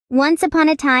Once upon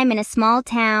a time in a small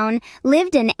town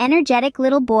lived an energetic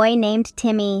little boy named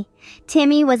Timmy.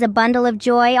 Timmy was a bundle of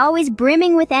joy, always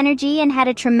brimming with energy, and had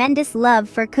a tremendous love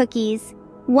for cookies.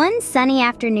 One sunny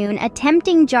afternoon, a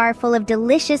tempting jar full of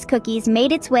delicious cookies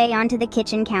made its way onto the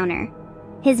kitchen counter.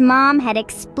 His mom had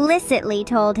explicitly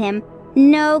told him,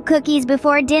 "No cookies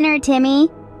before dinner, Timmy."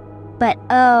 But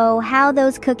oh, how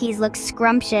those cookies looked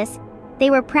scrumptious. They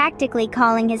were practically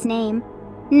calling his name.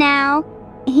 Now,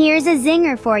 here's a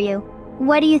zinger for you.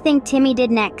 What do you think Timmy did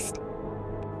next?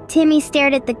 Timmy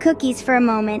stared at the cookies for a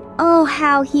moment. Oh,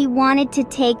 how he wanted to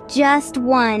take just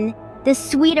one. The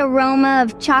sweet aroma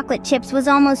of chocolate chips was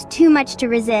almost too much to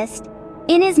resist.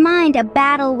 In his mind, a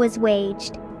battle was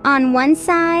waged. On one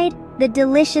side, the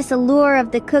delicious allure of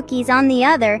the cookies. On the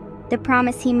other, the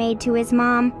promise he made to his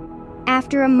mom.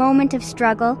 After a moment of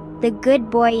struggle, the good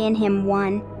boy in him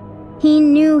won. He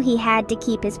knew he had to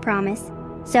keep his promise.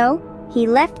 So, he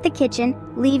left the kitchen,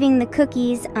 leaving the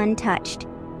cookies untouched.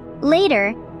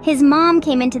 Later, his mom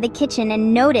came into the kitchen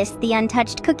and noticed the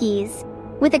untouched cookies.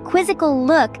 With a quizzical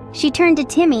look, she turned to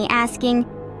Timmy, asking,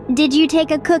 "Did you take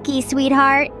a cookie,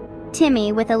 sweetheart?"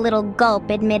 Timmy, with a little gulp,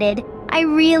 admitted, "I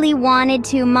really wanted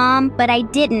to, Mom, but I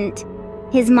didn't."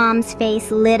 His mom's face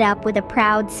lit up with a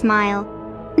proud smile.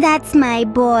 "That's my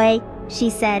boy," she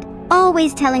said,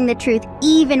 "always telling the truth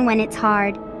even when it's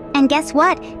hard." And guess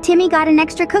what? Timmy got an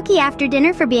extra cookie after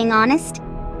dinner for being honest.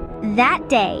 That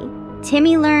day,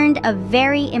 Timmy learned a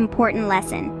very important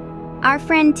lesson. Our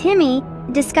friend Timmy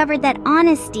discovered that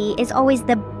honesty is always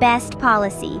the best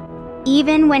policy,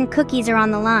 even when cookies are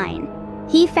on the line.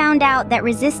 He found out that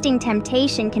resisting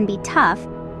temptation can be tough,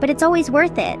 but it's always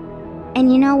worth it.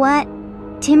 And you know what?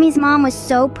 Timmy's mom was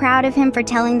so proud of him for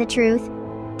telling the truth.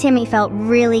 Timmy felt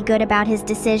really good about his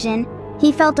decision.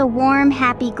 He felt a warm,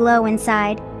 happy glow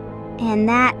inside. And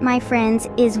that, my friends,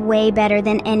 is way better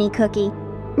than any cookie.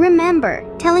 Remember,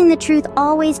 telling the truth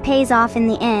always pays off in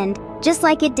the end, just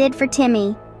like it did for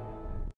Timmy.